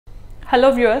Hello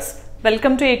viewers,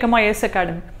 welcome to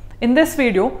ekamiasacademy. In this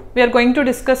video, we are going to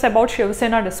discuss about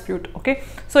Shivsena dispute. Okay,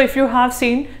 so if you have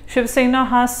seen, Shivsena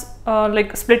has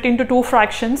split into two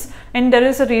fractions, and there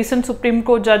is a recent Supreme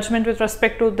Court judgment with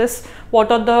respect to this.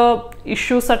 What are the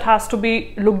issues that has to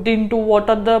be looked into? What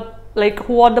are the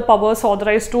who are the powers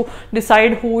authorized to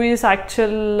decide who is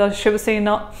actual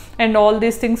Shivsena, and all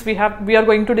these things we are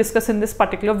going to discuss in this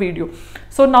particular video.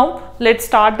 So now let's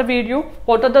start the video.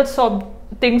 What are the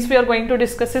things we are going to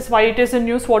discuss is why it is in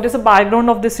news, what is the background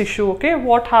of this issue, okay,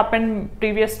 what happened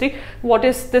previously, what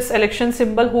is this election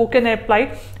symbol, who can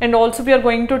apply, and also we are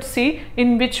going to see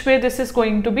in which way this is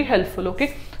going to be helpful.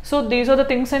 Okay, so these are the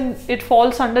things, and it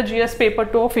falls under GS paper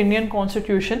 2 of Indian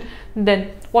Constitution.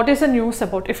 Then what is the news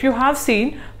about? If you have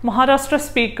seen, Maharashtra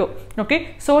speaker,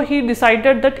 okay, so he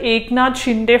decided that Eknath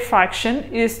Shinde faction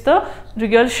is the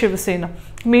real Shivsena.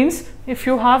 Means, if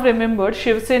you have remembered,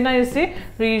 Shivsena is a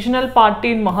regional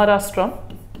party in Maharashtra.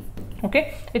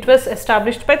 Okay, it was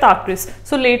established by Thackeray's.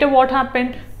 So later what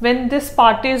happened, when this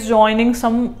party is joining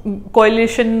some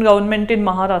coalition government in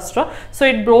Maharashtra, so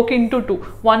it broke into two,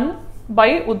 one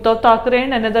by Uddhav Thackeray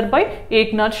and another by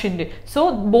Eknath Shinde.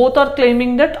 So both are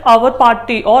claiming that our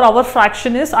party or our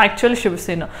fraction is actual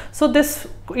Shivsena. So this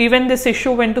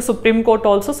issue went to Supreme Court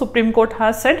also. Supreme Court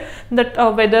has said that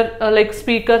whether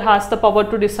speaker has the power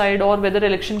to decide, or whether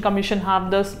election commission have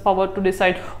the power to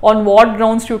decide on what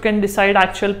grounds you can decide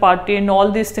actual party, and all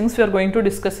these things we are going to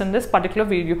discuss in this particular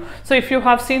video. So if you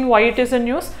have seen why it is in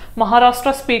news,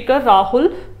 Maharashtra speaker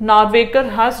Rahul Narvekar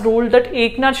has ruled that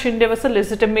Eknath Shinde was a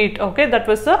legitimate, okay, that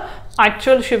was the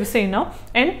actual Shivsena,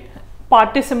 and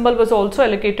party symbol was also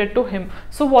allocated to him.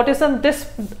 So what is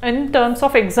this in terms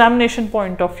of examination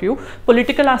point of view?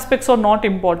 Political aspects are not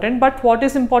important, but what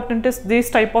is important is these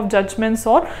type of judgments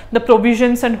or the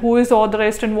provisions, and who is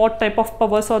authorized and what type of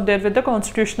powers are there with the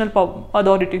constitutional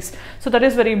authorities. So that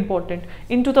is very important.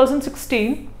 In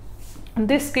 2016,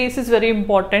 this case is very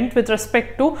important with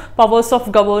respect to powers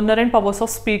of governor and powers of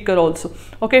speaker also.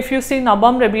 Okay, if you see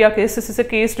Nabam Rabia case, this is a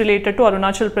case related to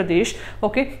Arunachal Pradesh.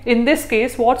 Okay, in this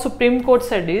case, what Supreme Court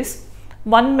said is,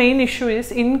 one main issue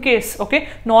is, in case, okay,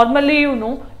 normally you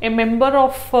know, a member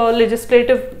of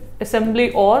legislative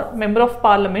assembly or member of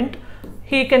parliament,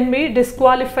 he can be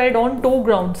disqualified on two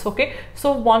grounds. Okay,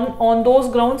 so one on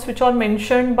those grounds which are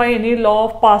mentioned by any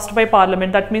law passed by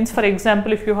parliament. That means, for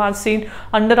example, if you have seen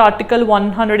under article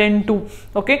 102,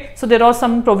 okay, so there are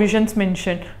some provisions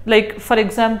mentioned, like for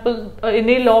example,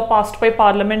 any law passed by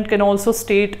parliament can also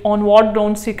state on what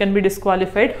grounds he can be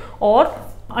disqualified, or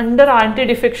under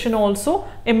anti-defection also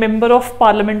a member of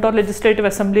parliament or legislative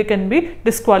assembly can be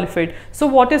disqualified. So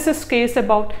what is this case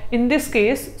about? In this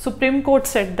case, Supreme Court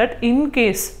said that in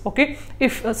case, okay,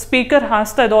 if a speaker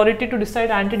has the authority to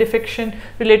decide anti-defection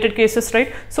related cases,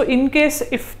 right? So in case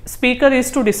if speaker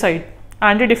is to decide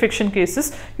anti-defection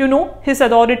cases, you know, his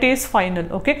authority is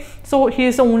final. Okay, so he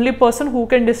is the only person who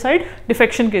can decide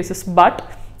defection cases.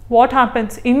 But what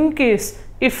happens in case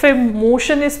if a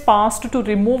motion is passed to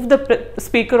remove the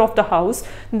speaker of the house,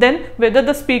 then whether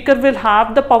the speaker will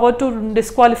have the power to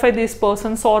disqualify these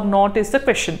persons or not is the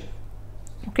question.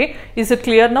 Okay, is it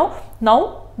clear now?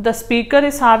 Now the speaker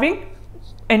is having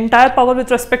entire power with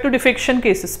respect to defection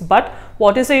cases, but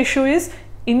what is the issue is,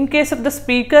 in case if the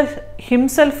speaker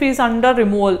himself is under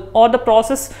removal, or the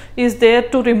process is there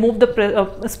to remove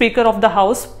the speaker of the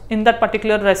house in that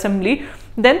particular assembly,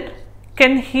 then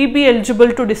can he be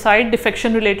eligible to decide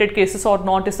defection related cases or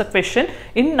not is the question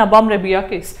in Nabam Rabia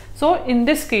case. So in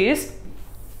this case,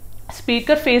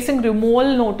 speaker facing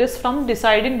removal notice from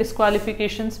deciding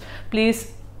disqualifications,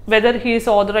 please, whether he is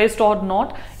authorized or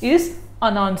not, is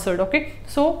unanswered. Okay,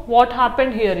 so what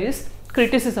happened here is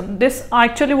criticism. This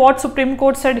actually what Supreme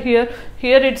Court said here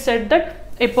it said that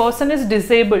a person is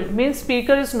disabled, means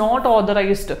speaker is not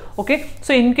authorized. Okay,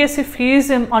 so in case if he is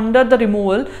under the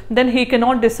removal, then he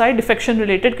cannot decide defection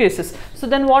related cases. So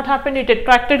then what happened, it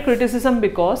attracted criticism,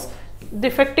 because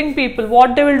defecting people,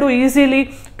 what they will do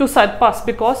easily to surpass,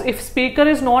 because if speaker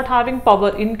is not having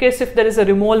power, in case if there is a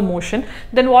removal motion,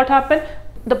 then what happened,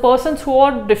 the persons who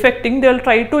are defecting, they will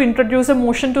try to introduce a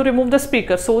motion to remove the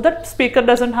speaker, so that speaker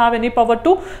doesn't have any power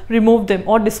to remove them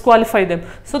or disqualify them.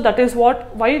 So that is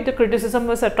why the criticism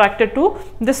was attracted to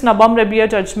this Nabam Rabia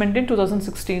judgment in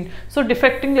 2016. So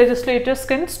defecting legislators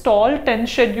can stall 10th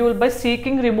schedule by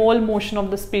seeking removal motion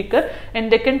of the speaker,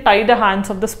 and they can tie the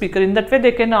hands of the speaker. In that way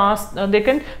they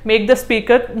can make the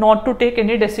speaker not to take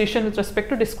any decision with respect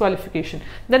to disqualification.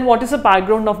 Then what is the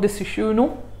background of this issue? You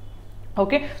know,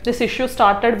 Okay, this issue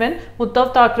started when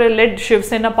Uddhav Thackeray led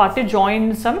Shivsena party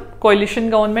joined some coalition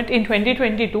government in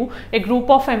 2022. A group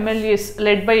of MLAs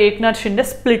led by Eknath Shinde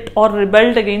split or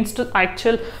rebelled against the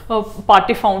actual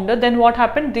party founder. Then what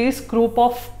happened? This group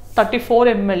of 34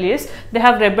 MLAs, they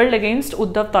have rebelled against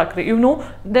Uddhav Thackeray. You know,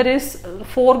 there is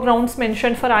 4 grounds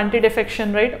mentioned for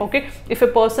anti-defection, right? Okay, if a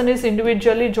person is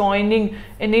individually joining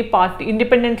any party,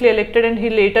 independently elected, and he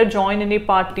later join any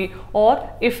party, or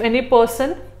if any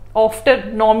person after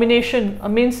nomination,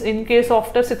 means in case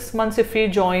after 6 months if he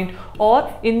join,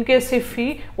 or in case if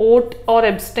he vote or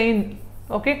abstain,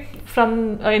 okay,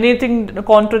 from anything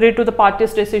contrary to the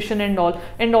party's decision and all,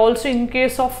 and also in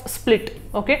case of split.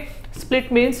 Okay, split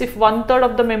means if 1/3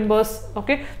 of the members,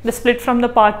 okay, they split from the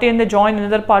party and they join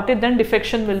another party, then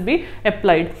defection will be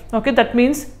applied. Okay, that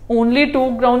means only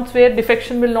 2 grounds where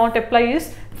defection will not apply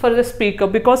is for the speaker,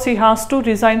 because he has to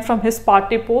resign from his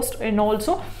party post, and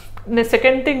also the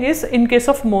second thing is in case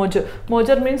of merger.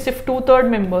 Merger means if 2/3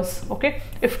 members, okay,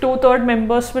 if 2/3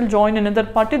 members will join another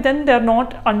party, then they are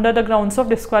not under the grounds of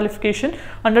disqualification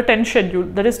under 10th schedule,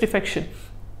 that is defection.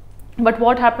 But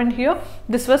what happened here?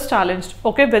 This was challenged,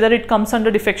 okay, whether it comes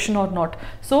under defection or not.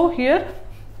 So here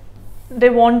they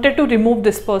wanted to remove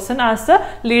this person as the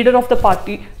leader of the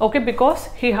party, okay, because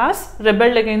he has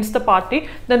rebelled against the party.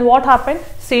 Then what happened?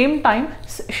 Same time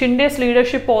Shinde's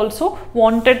leadership also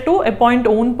wanted to appoint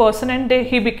own person, and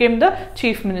he became the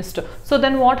chief minister. So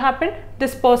then what happened?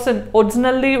 This person,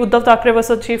 originally Uddhav Thackeray was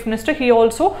a chief minister, he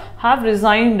also have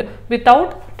resigned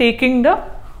without taking the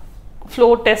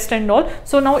floor test and all.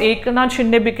 So now Eknath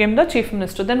Shinde became the chief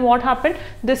minister. Then what happened?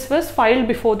 This was filed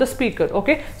before the speaker.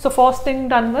 Okay, so first thing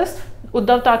done was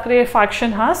Uddhav Thackeray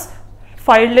faction has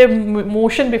filed a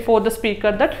motion before the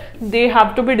speaker that they have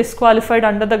to be disqualified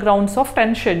under the grounds of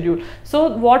 10th schedule. So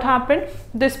what happened?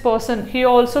 This person, he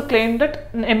also claimed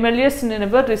that MLAs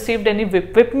never received any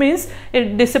whip. Whip means a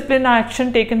disciplinary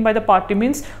action taken by the party,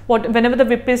 means whenever the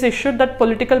whip is issued, that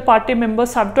political party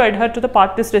members have to adhere to the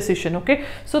party's decision. Okay,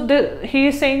 so he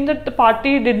is saying that the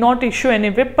party did not issue any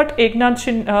whip, but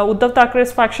Uddhav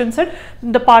Thackeray's faction said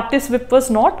the party's whip was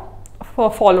not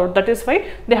followed, that is why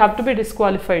they have to be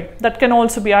disqualified. That can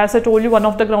also be, as I told you, one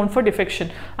of the ground for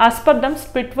defection. As per them,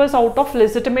 split was out of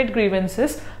legitimate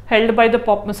grievances held by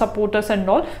the supporters and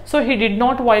all, so he did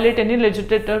not violate any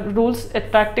legislative rules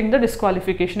attracting the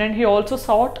disqualification, and he also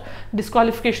sought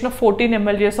disqualification of 14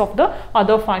 MLAs of the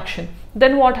other faction.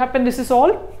 Then what happened? This is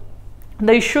all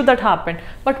the issue that happened,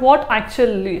 but what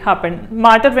actually happened?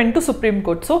 Matter went to Supreme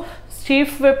Court. So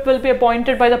chief whip will be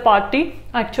appointed by the party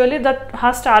actually that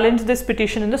has challenged this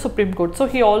petition in the Supreme Court. So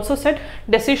he also said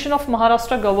decision of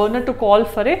Maharashtra governor to call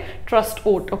for a trust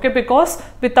vote. Okay, because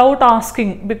without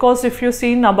asking, because if you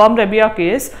see Nabam Rabia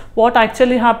case, what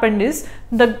actually happened is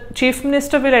the chief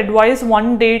minister will advise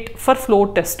one date for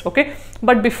floor test. Okay,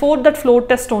 but before that floor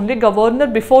test only, governor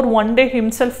before one day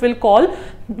himself will call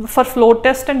for floor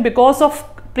test, and because of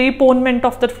preponement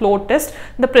of that floor test,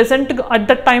 the present at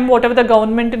that time whatever the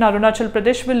government in Arunachal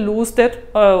Pradesh will lose their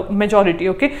majority.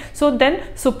 Okay, so then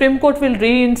Supreme Court will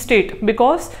reinstate,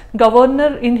 because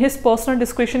governor in his personal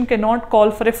discretion cannot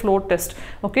call for a floor test.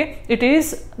 Okay, it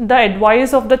is the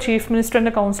advice of the chief minister and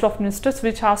the council of ministers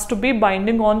which has to be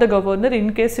binding on the governor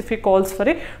in case if he calls for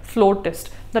a floor test.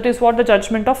 That is what the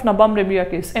judgment of Nabam Rabia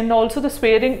case. And also the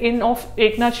swearing in of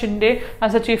Eknath Shinde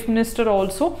as a chief minister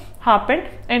also happened,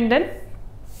 and then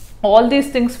all these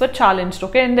things were challenged.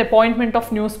 Okay, and the appointment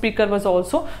of new speaker was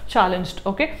also challenged.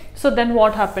 Okay, so then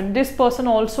what happened? This person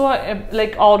also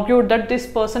argued that this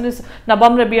person is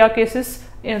Nabam Rabia cases.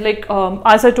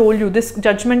 As I told you, this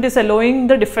judgment is allowing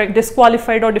the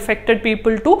disqualified or defected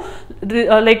people to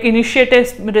initiate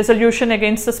a resolution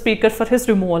against the speaker for his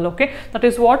removal. Okay, that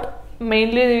is what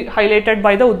mainly highlighted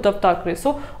by the Uddhav Thackeray.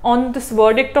 So on this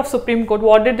verdict of Supreme Court,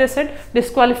 what did they said?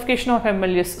 Disqualification of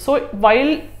MLAs. So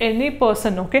while any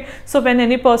person, okay, so when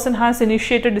any person has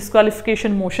initiated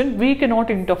disqualification motion, we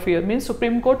cannot interfere, means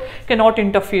Supreme Court cannot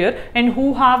interfere. And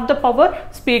who have the power?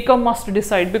 Speaker must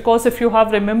decide, because if you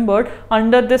have remembered,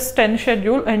 under this 10th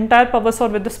schedule, entire powers are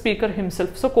with the speaker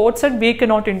himself. So court said we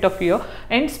cannot interfere,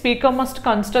 and speaker must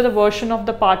consider the version of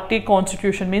the party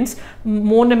constitution, means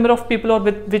more number of people or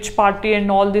with which party,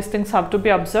 and all these things have to be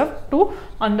observed to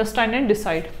understand and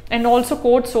decide. And also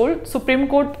Supreme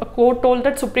Court told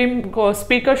that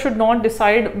speaker should not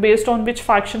decide based on which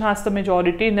faction has the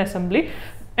majority in assembly,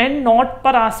 and not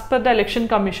as per the election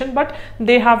commission, but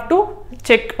they have to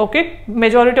check, okay,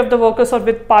 majority of the workers are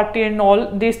with party, and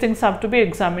all these things have to be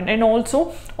examined. And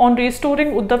also on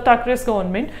restoring Uddhav Thackeray's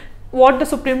government, what the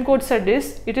Supreme Court said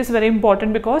is, it is very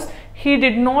important, because he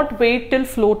did not wait till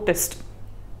floor test.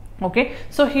 Okay,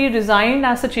 so he resigned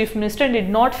as a chief minister and did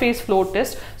not face floor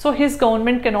test, so his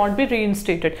government cannot be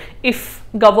reinstated. If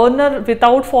governor,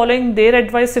 without following their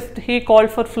advice, if he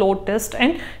called for floor test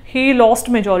and he lost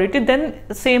majority, then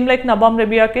same like Nabam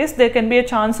Rabia case, there can be a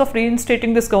chance of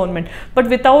reinstating this government. But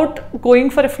without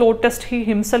going for a floor test, he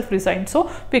himself resigned,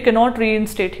 so we cannot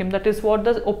reinstate him. That is what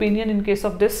the opinion in case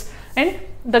of this. And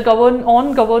the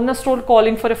governor's role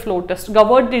calling for a floor test,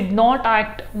 governor did not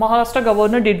act, Maharashtra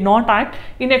governor did not act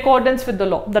in accordance with the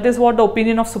law. That is what the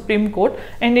opinion of Supreme Court.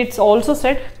 And it's also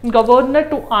said governor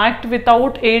to act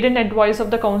without aid and advice of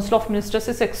the Council of Ministers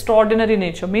is extraordinary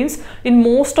nature, means in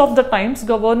most of the times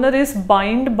governor is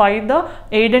bound by the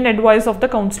aid and advice of the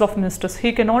Council of Ministers.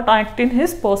 He cannot act in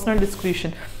his personal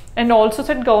discretion. And also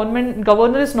said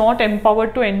governor is not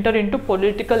empowered to enter into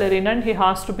political arena and he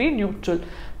has to be neutral.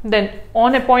 Then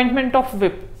on appointment of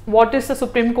whip, what is the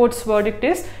Supreme Court's verdict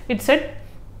is, it said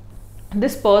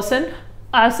this person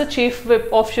as a chief whip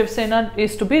of Shivsena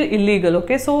is to be illegal.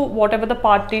 Okay, so whatever the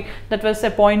party that was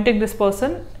appointing this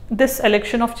person, this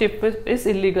election of chief whip is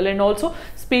illegal. And also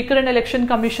Speaker and Election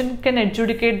Commission can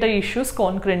adjudicate the issues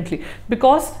concurrently,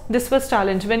 because this was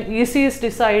challenged when EC is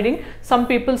deciding. Some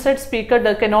people said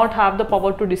Speaker cannot have the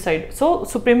power to decide, so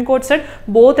Supreme Court said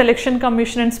both Election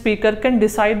Commission and Speaker can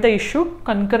decide the issue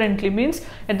concurrently, means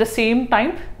at the same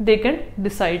time they can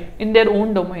decide in their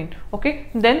own domain. Okay,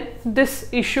 then this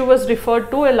issue was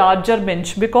referred to a larger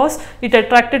bench because it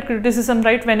attracted criticism,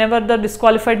 right? Whenever the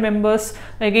disqualified members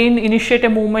again initiate a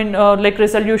movement like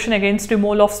resolution against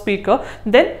removal of Speaker,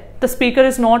 then the Speaker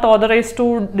is not authorized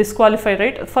to disqualify,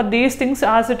 right? For these things,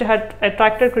 as it had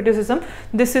attracted criticism,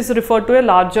 this is referred to a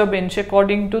larger bench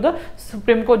according to the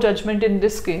Supreme Court judgment in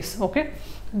this case. Okay,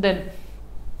 then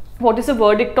what is the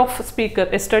verdict of Speaker?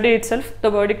 Yesterday itself the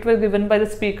verdict was given by the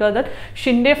Speaker that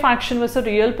Shinde faction was a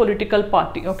real political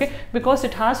party, okay, because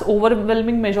it has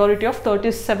overwhelming majority of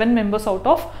 37 members out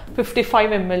of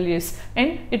 55 MLAs,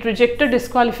 and it rejected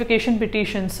disqualification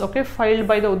petitions, okay, filed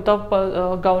by the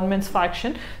Uddhav government's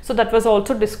faction, so that was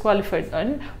also disqualified.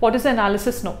 And what is the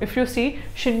analysis now? If you see,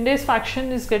 Shinde's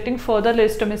faction is getting further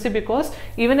legitimacy because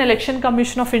even Election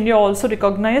Commission of India also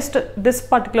recognized this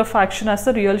particular faction as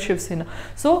the real Shivsena.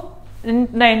 So in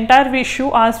the entire issue,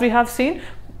 as we have seen,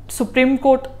 Supreme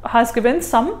Court has given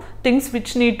some things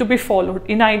which need to be followed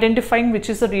in identifying which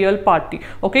is a real party.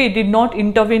 Okay, it did not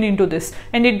intervene into this,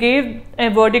 and it gave a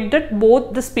verdict that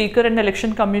both the Speaker and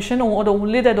Election Commission are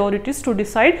only the authorities to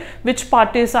decide which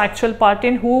party is the actual party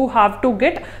and who have to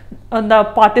get the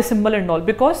party symbol and all,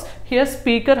 because here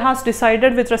Speaker has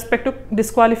decided with respect to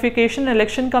disqualification,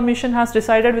 Election Commission has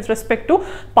decided with respect to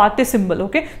party symbol.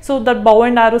 Okay, so that bow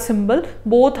and arrow symbol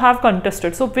both have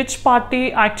contested, so which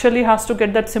party actually has to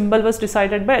get that symbol was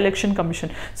decided by Election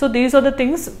Commission. So these are the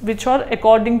things which are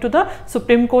according to the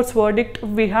Supreme Court's verdict.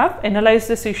 We have analyzed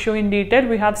this issue in detail.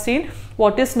 We have seen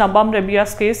what is Nabam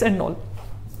Rabia's case and all.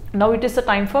 Now it is the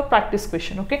time for practice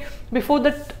question. Okay, before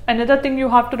that, another thing you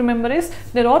have to remember is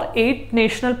there are 8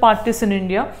 national parties in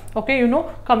India. Okay, you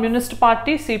know, Communist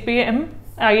Party, CPM,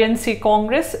 INC,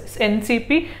 Congress,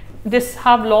 NCP, this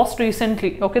have lost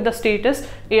recently. Okay, the status.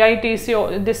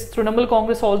 AITC, this Trinamool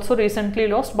Congress also recently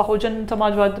lost. Bahujan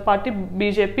Samajwadi Party,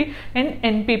 BJP, and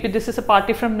NPP, this is a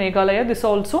party from Meghalaya. This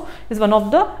also is one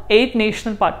of the 8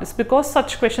 national parties, because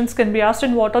such questions can be asked.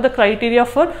 And what are the criteria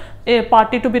for a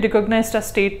party to be recognized as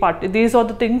state party? These are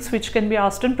the things which can be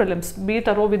asked in prelims. Be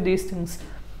thorough with these things.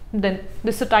 Then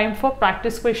this is the time for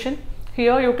practice question.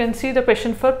 Here you can see the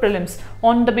question for prelims.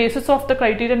 On the basis of the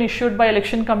criterion issued by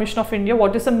Election Commission of India,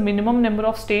 what is the minimum number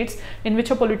of states in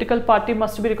which a political party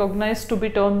must be recognized to be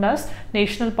termed as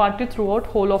national party throughout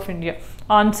whole of India?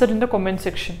 Answer in the comment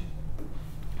section.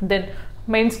 Then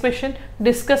mains question,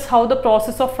 discuss how the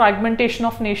process of fragmentation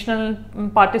of national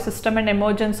party system and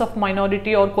emergence of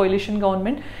minority or coalition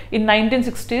government in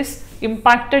 1960s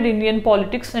impacted Indian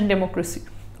politics and democracy.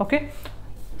 Okay.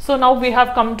 So now we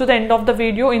have come to the end of the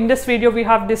video. In this video, we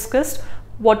have discussed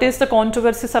what is the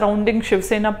controversy surrounding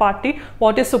Shivsena party,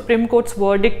 what is Supreme Court's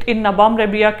verdict in Nabam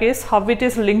Rabia case, how it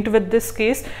is linked with this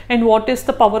case, and what is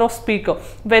the power of Speaker,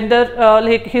 whether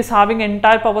like he is having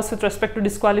entire powers with respect to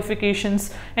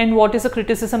disqualifications, and what is the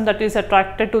criticism that is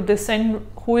attracted to this, and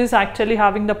who is actually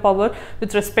having the power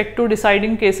with respect to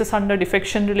deciding cases under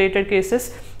defection related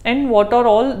cases, and what are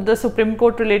all the Supreme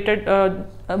Court related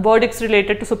verdicts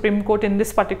related to Supreme Court in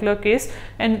this particular case.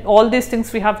 And all these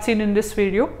things we have seen in this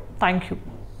video. Thank you.